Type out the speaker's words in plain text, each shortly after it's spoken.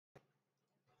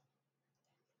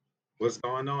What's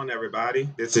going on, everybody?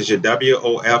 This is your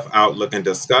WOF Outlook and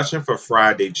discussion for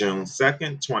Friday, June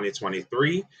 2nd,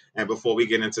 2023. And before we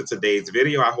get into today's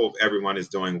video, I hope everyone is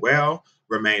doing well,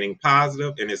 remaining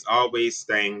positive, and as always,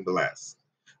 staying blessed.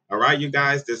 All right, you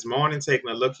guys, this morning, taking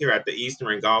a look here at the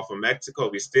eastern Gulf of Mexico,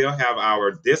 we still have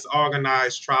our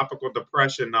disorganized tropical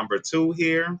depression number 2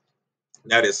 here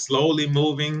that is slowly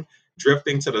moving,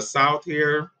 drifting to the south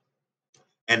here,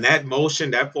 and that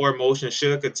motion, that forward motion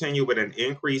should continue with an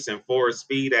increase in forward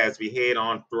speed as we head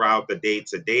on throughout the day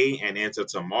today and into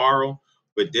tomorrow,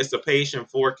 with dissipation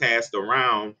forecast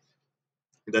around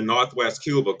the northwest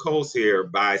Cuba coast here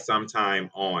by sometime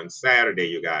on Saturday,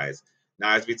 you guys.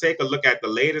 Now, as we take a look at the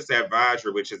latest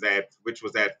advisory, which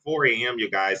was at 4 a.m., you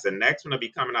guys, the next one will be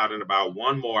coming out in about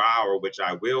one more hour, which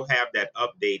I will have that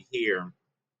update here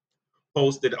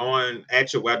posted on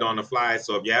at your weather on the fly.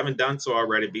 So if you haven't done so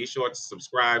already, be sure to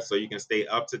subscribe so you can stay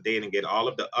up to date and get all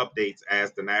of the updates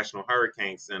as the National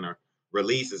Hurricane Center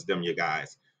releases them, you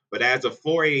guys. But as of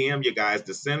 4 a.m., you guys,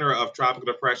 the center of Tropical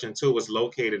Depression 2 is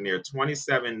located near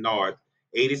 27 north,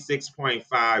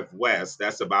 86.5 west.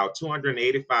 That's about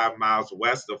 285 miles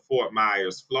west of Fort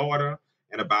Myers, Florida,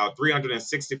 and about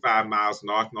 365 miles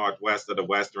north-northwest of the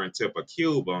western tip of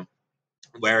Cuba,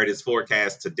 where it is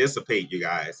forecast to dissipate, you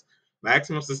guys.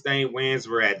 Maximum sustained winds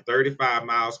were at 35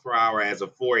 miles per hour as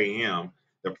of 4 a.m.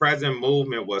 The present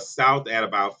movement was south at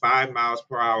about 5 miles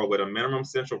per hour with a minimum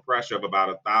central pressure of about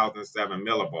 1,007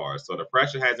 millibars. So the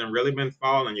pressure hasn't really been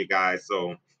falling, you guys.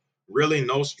 So really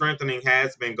no strengthening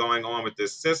has been going on with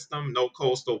this system. No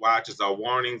coastal watches or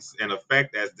warnings in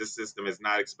effect as this system is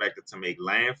not expected to make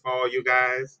landfall, you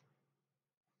guys.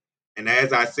 And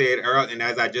as I said earlier, and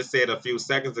as I just said a few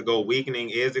seconds ago, weakening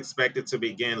is expected to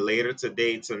begin later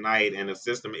today, tonight, and the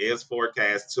system is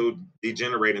forecast to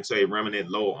degenerate into a remnant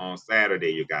low on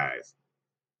Saturday, you guys.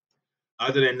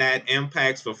 Other than that,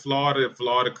 impacts for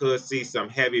Florida could see some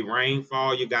heavy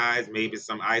rainfall, you guys, maybe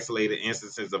some isolated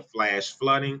instances of flash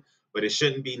flooding, but it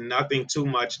shouldn't be nothing too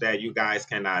much that you guys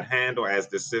cannot handle, as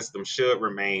the system should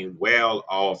remain well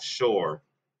offshore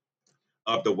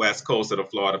of the west coast of the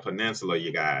Florida Peninsula,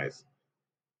 you guys.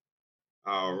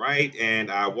 All right,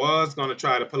 and I was going to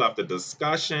try to pull up the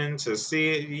discussion to see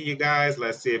it, you guys.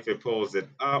 Let's see if it pulls it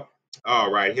up.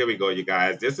 All right, here we go, you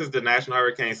guys. This is the National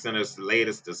Hurricane Center's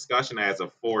latest discussion as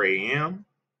of 4 a.m.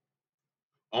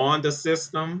 on the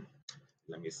system.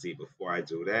 Let me see before I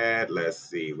do that. Let's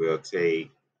see.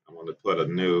 I'm going to put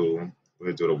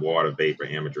we'll do the water vapor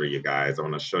imagery, you guys. I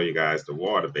want to show you guys the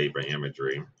water vapor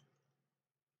imagery.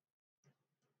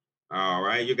 All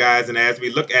right, you guys, and as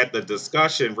we look at the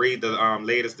discussion, read the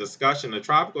latest discussion. The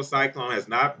tropical cyclone has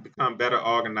not become better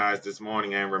organized this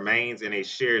morning and remains in a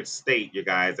shared state, you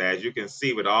guys, as you can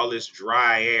see with all this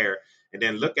dry air. And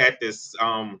then look at this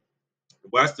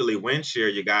westerly wind shear,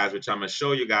 you guys, which I'm going to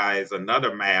show you guys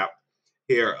another map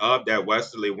here of that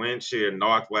westerly wind shear,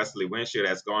 northwesterly wind shear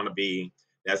I'm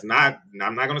not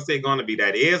going to say going to be,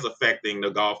 that is affecting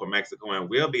the Gulf of Mexico and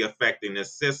will be affecting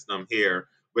this system here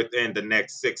within the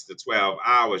next 6 to 12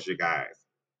 hours, you guys.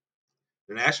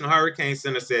 The National Hurricane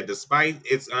Center said despite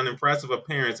its unimpressive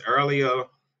appearance earlier,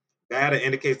 data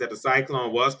indicates that the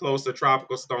cyclone was close to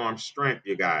tropical storm strength,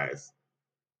 you guys.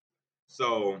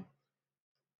 So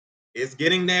it's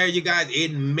getting there, you guys.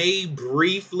 It may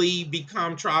briefly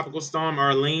become Tropical Storm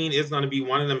Arlene. It's going to be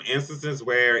one of them instances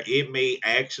where it may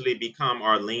actually become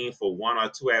Arlene for one or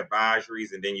two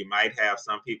advisories, and then you might have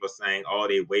some people saying, oh,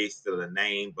 they wasted the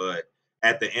name. But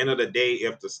at the end of the day,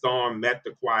 if the storm met the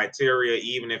criteria,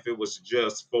 even if it was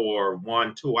just for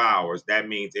 1-2 hours, that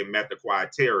means it met the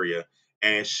criteria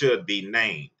and should be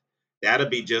named. That'll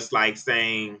be just like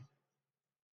saying,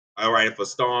 all right, if a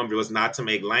storm was not to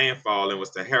make landfall and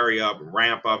was to hurry up,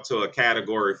 ramp up to a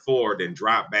category 4, then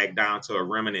drop back down to a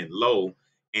remnant low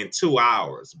in 2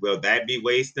 hours, will that be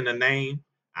wasting a name?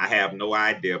 I have no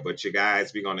idea, but you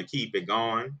guys, we're going to keep it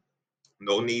going.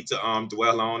 No need to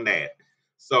dwell on that.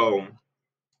 So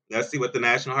let's see what the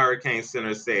National Hurricane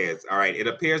Center says. All right, it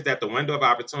appears that the window of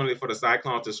opportunity for the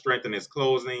cyclone to strengthen is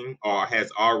closing or has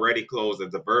already closed,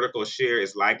 as the vertical shear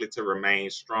is likely to remain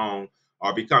strong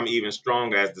or become even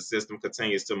stronger as the system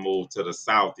continues to move to the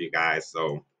south, you guys.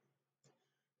 So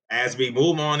as we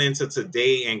move on into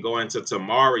today and go into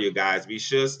tomorrow, you guys, we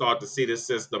should start to see the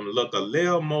system look a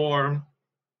little more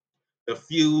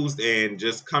diffused and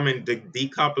just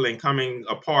decoupling, coming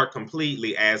apart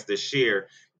completely as the shear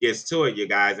gets to it, you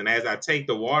guys. And as I take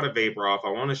the water vapor off,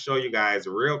 I want to show you guys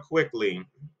real quickly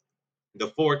the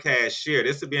forecast shear.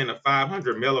 This will be in the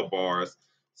 500 millibars,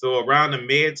 so around the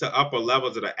mid to upper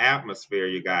levels of the atmosphere,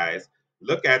 you guys.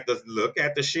 Look at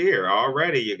the shear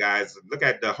already, you guys. Look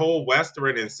at the whole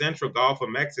western and central Gulf of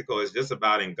Mexico is just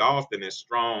about engulfed in this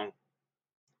strong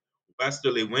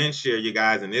westerly wind shear, you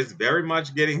guys, and it's very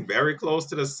much getting very close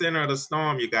to the center of the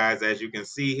storm, you guys, as you can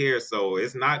see here. So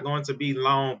it's not going to be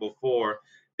long before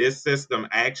this system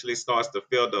actually starts to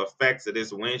feel the effects of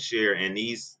this wind shear, and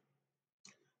these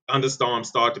thunderstorms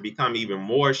start to become even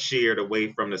more sheared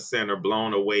away from the center,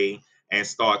 blown away, and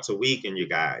start to weaken, you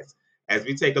guys. As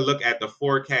we take a look at the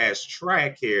forecast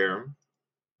track here,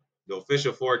 the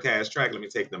official forecast track, let me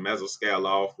take the mesoscale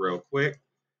off real quick.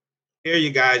 Here,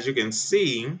 you guys, you can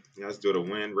see, let's do the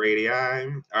wind radii.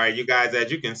 All right, you guys,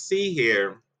 as you can see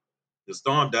here, the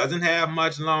storm doesn't have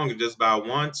much longer, just about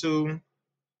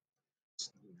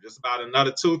just about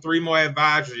another 2, 3 more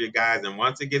advisories, you guys. And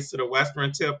once it gets to the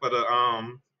western tip of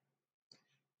the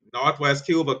northwest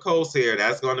Cuba coast here,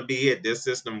 that's going to be it. This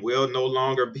system will no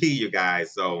longer be, you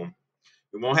guys. So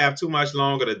we won't have too much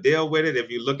longer to deal with it.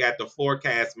 If you look at the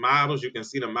forecast models, you can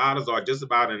see the models are just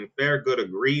about in fair good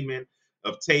agreement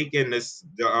of taking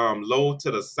the low to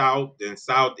the south and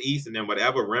southeast, and then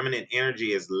whatever remnant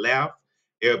energy is left,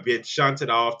 it'll get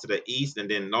shunted off to the east and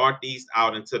then northeast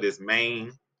out into this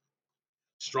main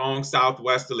strong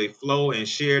southwesterly flow and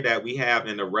shear that we have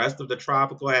in the rest of the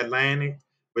tropical Atlantic,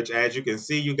 which, as you can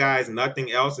see, you guys,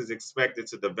 nothing else is expected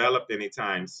to develop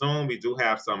anytime soon. We do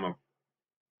have some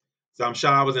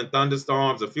showers and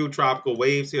thunderstorms, a few tropical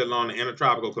waves here along the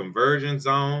intertropical convergence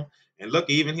zone. And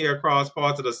look, even here across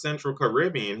parts of the central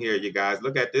Caribbean here, you guys,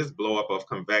 look at this blow up of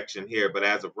convection here. But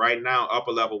as of right now,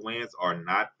 upper level winds are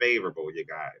not favorable, you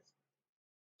guys.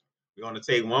 We're going to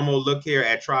take one more look here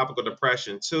at Tropical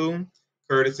Depression 2,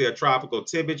 courtesy of Tropical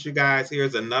Tidbits, you guys.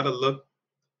 Here's another look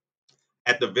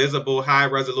at the visible, high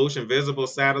resolution, visible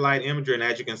satellite imagery. And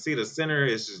as you can see, the center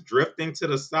is just drifting to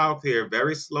the south here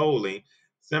very slowly.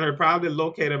 Center probably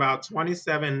located about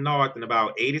 27 north and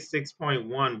about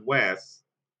 86.1 west,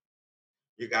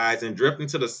 you guys, and drifting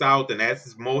to the south. And that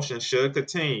motion should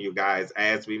continue, you guys,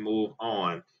 as we move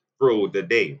on through the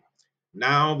day.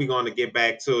 Now we're going to get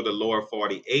back to the lower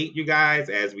 48, you guys,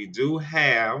 as we do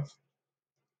have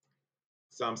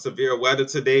some severe weather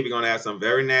today. We're going to have some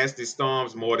very nasty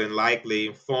storms, more than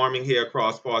likely forming here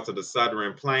across parts of the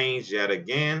southern plains yet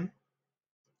again,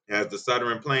 as the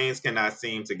southern plains cannot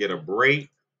seem to get a break.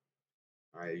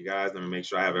 All right, you guys, let me make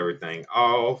sure I have everything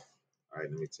off. All right,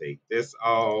 let me take this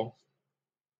off.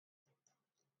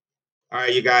 All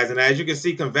right, you guys, and as you can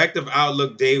see, convective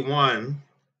outlook day 1,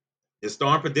 the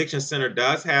Storm Prediction Center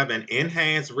does have an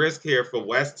enhanced risk here for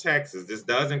West Texas. This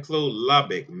does include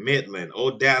Lubbock, Midland,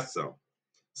 Odessa,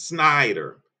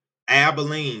 Snyder,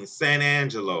 Abilene, San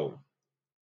Angelo,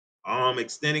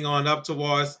 extending on up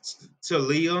towards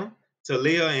Talia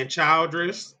and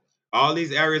Childress. All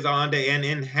these areas are under an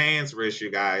enhanced risk,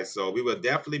 you guys. So we will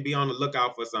definitely be on the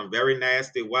lookout for some very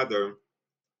nasty weather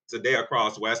today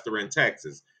across western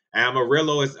Texas.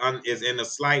 Amarillo is in a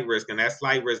slight risk, and that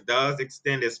slight risk does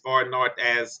extend as far north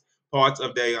as parts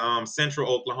of the central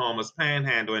Oklahoma's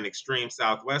panhandle and extreme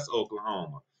southwest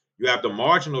Oklahoma. You have the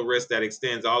marginal risk that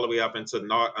extends all the way up into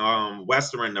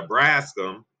western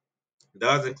Nebraska.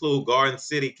 Does include Garden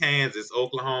City, Kansas,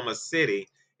 Oklahoma City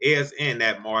is in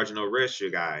that marginal risk, you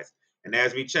guys. And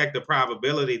as we check the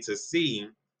probability to see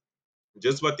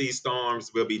just what these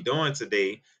storms will be doing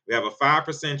today, we have a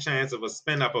 5% chance of a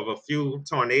spin up of a few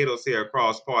tornadoes here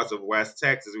across parts of West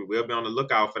Texas. We will be on the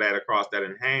lookout for that across that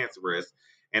enhanced risk,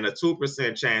 and a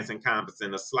 2% chance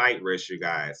encompassing a slight risk, you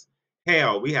guys.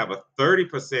 Hail, we have a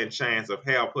 30% chance of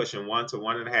hail pushing 1 to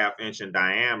 1.5 inch in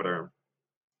diameter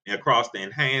across the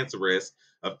enhanced risk,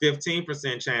 a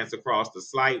 15% chance across the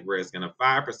slight risk, and a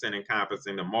 5%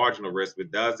 encompassing the marginal risk,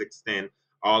 which does extend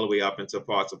all the way up into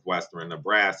parts of western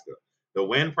Nebraska. The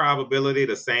wind probability,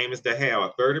 the same as the hail,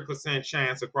 a 30%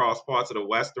 chance across parts of the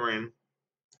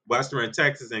western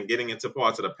Texas and getting into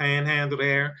parts of the panhandle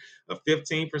there, a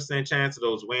 15% chance of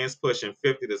those winds pushing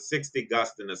 50 to 60,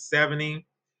 gusting to 70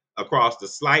 across the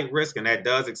slight risk, and that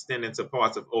does extend into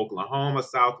parts of Oklahoma,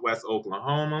 southwest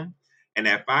Oklahoma. And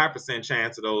that 5%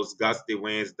 chance of those gusty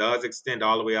winds does extend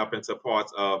all the way up into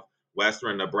parts of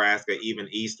western Nebraska, even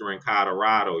eastern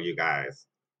Colorado, you guys.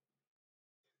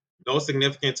 No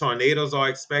significant tornadoes are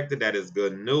expected. That is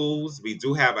good news. We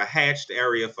do have a hatched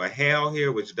area for hail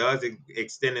here, which does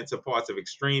extend into parts of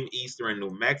extreme eastern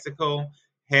New Mexico.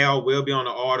 Hail will be on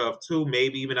the order of 2,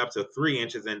 maybe even up to 3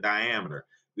 inches in diameter.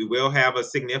 We will have a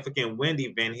significant wind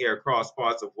event here across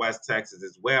parts of West Texas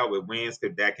as well, with winds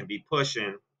that can be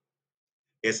pushing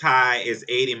as high as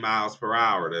 80 miles per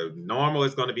hour. The normal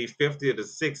is going to be 50 to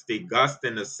 60,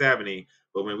 gusting to 70.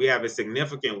 But when we have a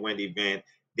significant wind event,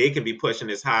 They can be pushing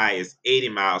as high as 80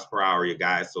 miles per hour, you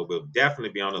guys. So we'll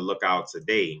definitely be on the lookout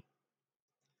today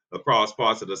across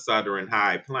parts of the southern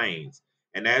high plains.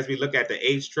 And as we look at the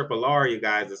HRRR, you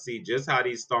guys, to see just how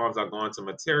these storms are going to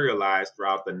materialize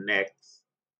throughout the next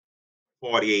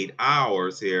 48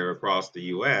 hours here across the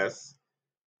U.S.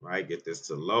 Right, get this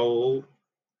to load.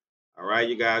 All right,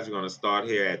 you guys, we're going to start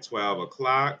here at 12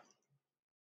 o'clock.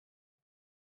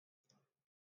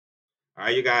 All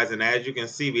right, you guys, and as you can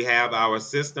see, we have our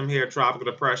system here,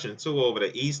 Tropical Depression 2, over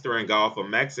the eastern Gulf of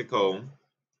Mexico,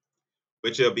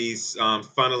 which will be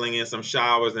funneling in some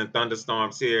showers and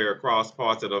thunderstorms here across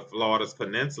parts of the Florida's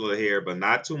peninsula here, but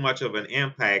not too much of an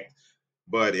impact,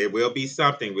 but it will be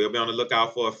something. We'll be on the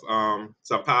lookout for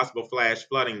some possible flash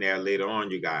flooding there later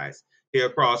on, you guys. Here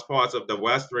across parts of the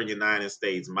western United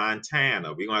States, Montana,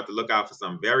 we're going to have to look out for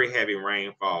some very heavy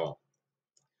rainfall.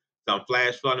 Some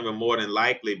flash flooding will more than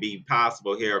likely be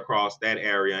possible here across that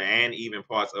area and even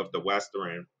parts of the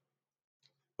western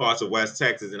parts of West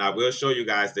Texas. And I will show you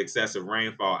guys the excessive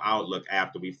rainfall outlook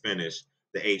after we finish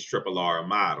the HRRR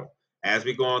model. As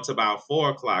we go on to about 4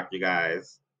 o'clock, you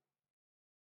guys.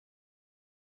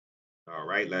 All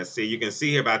right, let's see. You can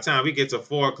see here by the time we get to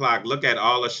 4 o'clock, look at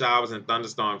all the showers and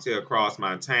thunderstorms here across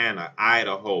Montana,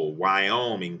 Idaho,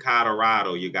 Wyoming,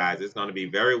 Colorado, you guys. It's going to be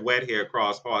very wet here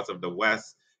across parts of the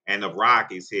West and the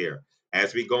Rockies here.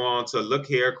 As we go on to look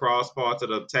here across parts of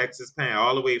the Texas Panhandle,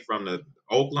 all the way from the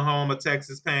Oklahoma,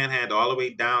 Texas Panhandle, all the way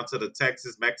down to the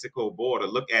Texas-Mexico border,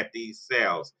 look at these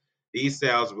cells. These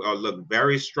cells look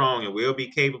very strong and will be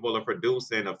capable of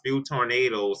producing a few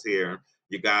tornadoes here,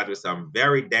 you guys, with some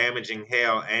very damaging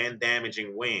hail and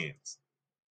damaging winds.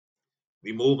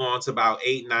 We move on to about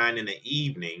 8, 9 in the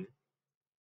evening.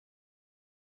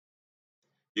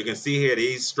 You can see here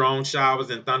these strong showers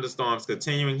and thunderstorms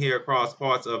continuing here across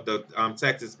parts of the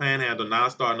Texas Panhandle, now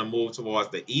starting to move towards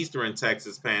the eastern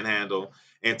Texas Panhandle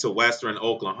into western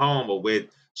Oklahoma, with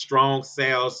strong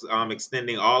cells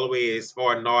extending all the way as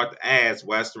far north as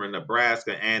western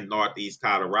Nebraska and northeast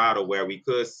Colorado, where we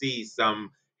could see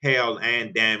some hail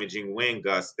and damaging wind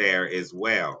gusts there as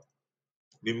well.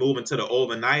 We move into the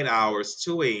overnight hours,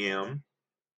 2 a.m.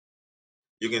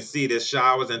 You can see this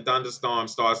showers and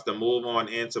thunderstorms starts to move on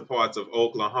into parts of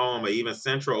Oklahoma, even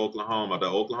central Oklahoma.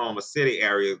 The Oklahoma City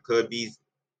area could be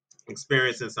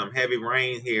experiencing some heavy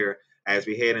rain here as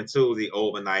we head into the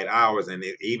overnight hours, and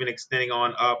even extending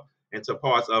on up into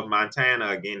parts of Montana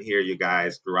again here, you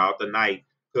guys, throughout the night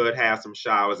could have some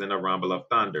showers and a rumble of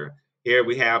thunder. Here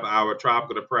we have our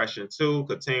Tropical Depression 2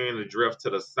 continuing to drift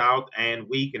to the south and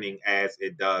weakening as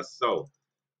it does so.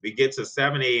 We get to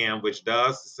 7 a.m., which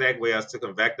does segue us to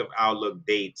Convective Outlook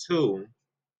Day 2.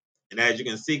 And as you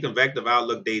can see, Convective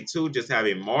Outlook Day 2 just have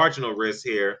a marginal risk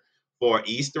here for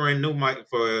eastern New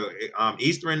Mexico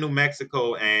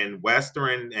and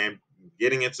western and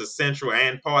getting into central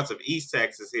and parts of East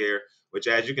Texas here, which,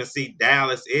 as you can see,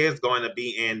 Dallas is going to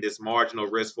be in this marginal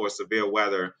risk for severe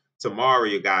weather tomorrow,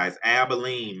 you guys.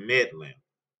 Abilene, Midland,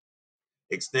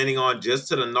 extending on just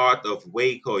to the north of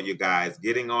Waco, you guys,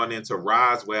 getting on into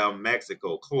Roswell,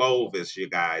 Mexico, Clovis, you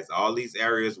guys. All these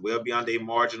areas will be under a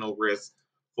marginal risk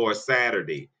for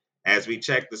Saturday. As we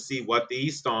check to see what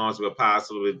these storms will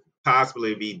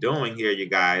possibly be doing here, you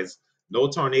guys. No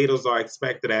tornadoes are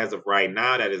expected as of right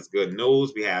now. That is good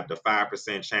news. We have the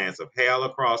 5% chance of hail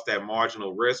across that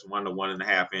marginal risk, 1 to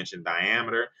 1.5 inch in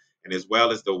diameter, and as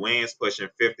well as the winds pushing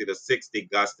 50 to 60,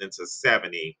 gusting to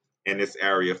 70 in this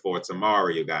area for tomorrow,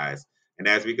 you guys. And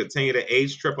as we continue to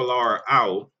HRRR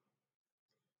out,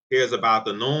 here's about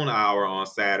the noon hour on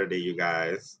Saturday, you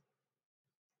guys.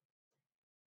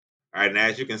 All right, and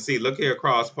as you can see, look here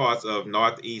across parts of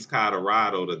northeast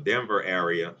Colorado, the Denver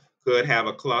area could have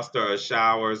a cluster of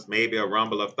showers, maybe a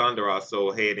rumble of thunder or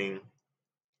so heading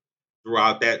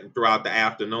throughout the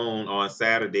afternoon on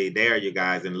Saturday there, you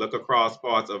guys. And look across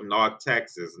parts of North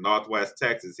Texas, Northwest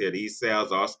Texas here. These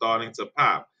cells are starting to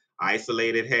pop.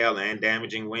 Isolated hail and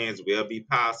damaging winds will be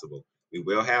possible. We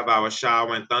will have our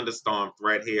shower and thunderstorm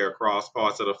threat here across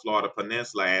parts of the Florida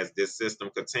Peninsula as this system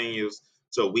continues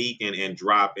to weaken and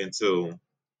drop into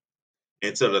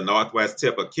the northwest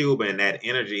tip of Cuba, and that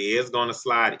energy is going to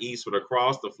slide eastward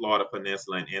across the Florida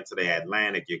Peninsula and into the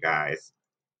Atlantic, you guys.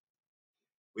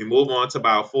 We move on to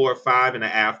about 4 or 5 in the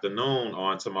afternoon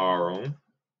on tomorrow,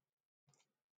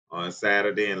 on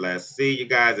Saturday, and let's see, you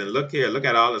guys, and look here, look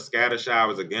at all the scattered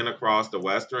showers again across the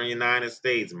western United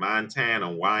States, Montana,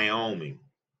 Wyoming,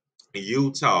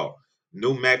 Utah,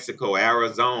 New Mexico,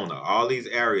 Arizona, all these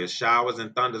areas, showers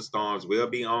and thunderstorms will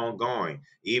be ongoing.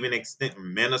 Even extent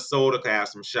Minnesota could have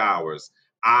some showers,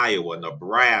 Iowa,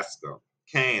 Nebraska,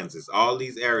 Kansas, all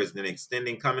these areas, then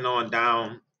extending coming on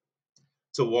down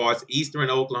towards eastern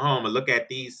Oklahoma. Look at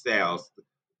these cells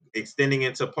extending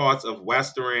into parts of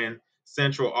western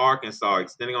central Arkansas,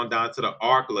 extending on down to the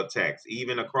Arklatex,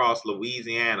 even across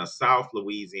Louisiana,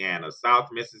 South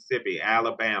Mississippi,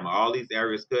 Alabama. All these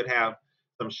areas could have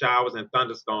some showers and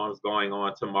thunderstorms going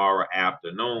on tomorrow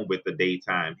afternoon with the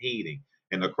daytime heating.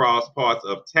 And across parts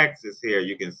of Texas here,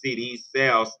 you can see these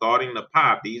cells starting to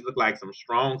pop. These look like some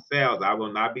strong cells. I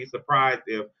will not be surprised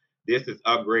if this is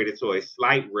upgraded to a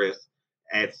slight risk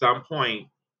at some point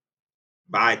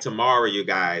by tomorrow, you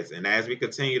guys. And as we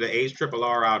continue to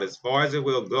HRRR out as far as it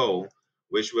will go,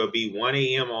 which will be 1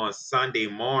 a.m. on Sunday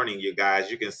morning, you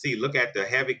guys, you can see, look at the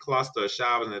heavy cluster of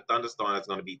showers and the thunderstorm that's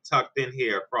going to be tucked in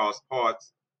here across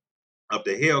parts of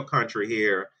the hill country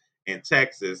here in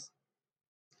Texas.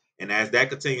 And as that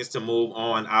continues to move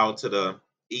on out to the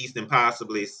east and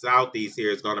possibly southeast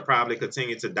here, it's going to probably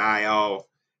continue to die off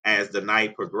as the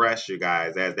night progresses, you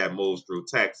guys, as that moves through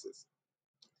Texas.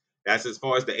 That's as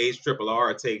far as the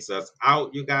HRRR takes us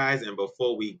out, you guys. And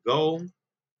before we go,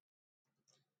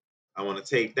 I want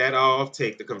to take that off,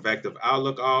 take the convective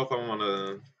outlook off. I want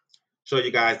to show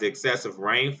you guys the excessive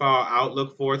rainfall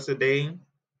outlook for today.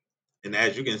 And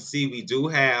as you can see, we do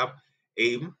have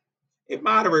a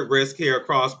moderate risk here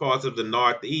across parts of the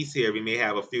northeast here. We may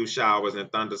have a few showers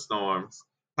and thunderstorms,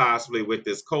 possibly with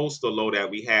this coastal low that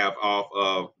we have off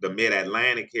of the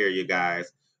mid-Atlantic here, you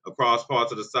guys. Across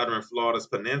parts of the southern Florida's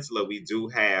peninsula, we do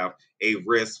have a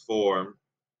risk for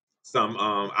some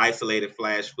isolated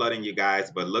flash flooding, you guys.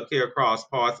 But look here across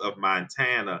parts of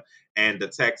Montana and the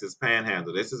Texas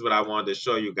Panhandle. This is what I wanted to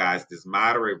show you guys, this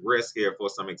moderate risk here for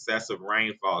some excessive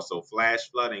rainfall. So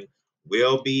flash flooding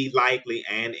will be likely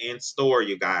and in store,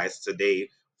 you guys, today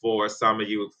for some of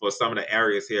the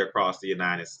areas here across the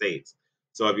United States.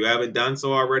 So if you haven't done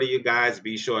so already, you guys,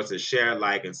 be sure to share,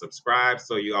 like, and subscribe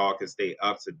so you all can stay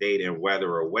up to date and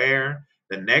weather aware.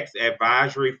 The next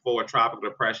advisory for Tropical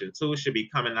Depression 2 should be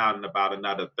coming out in about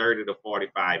another 30 to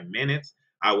 45 minutes.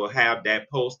 I will have that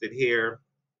posted here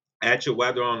at your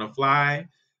Weather on the Fly.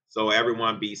 So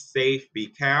everyone be safe, be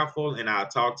careful, and I'll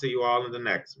talk to you all in the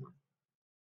next one.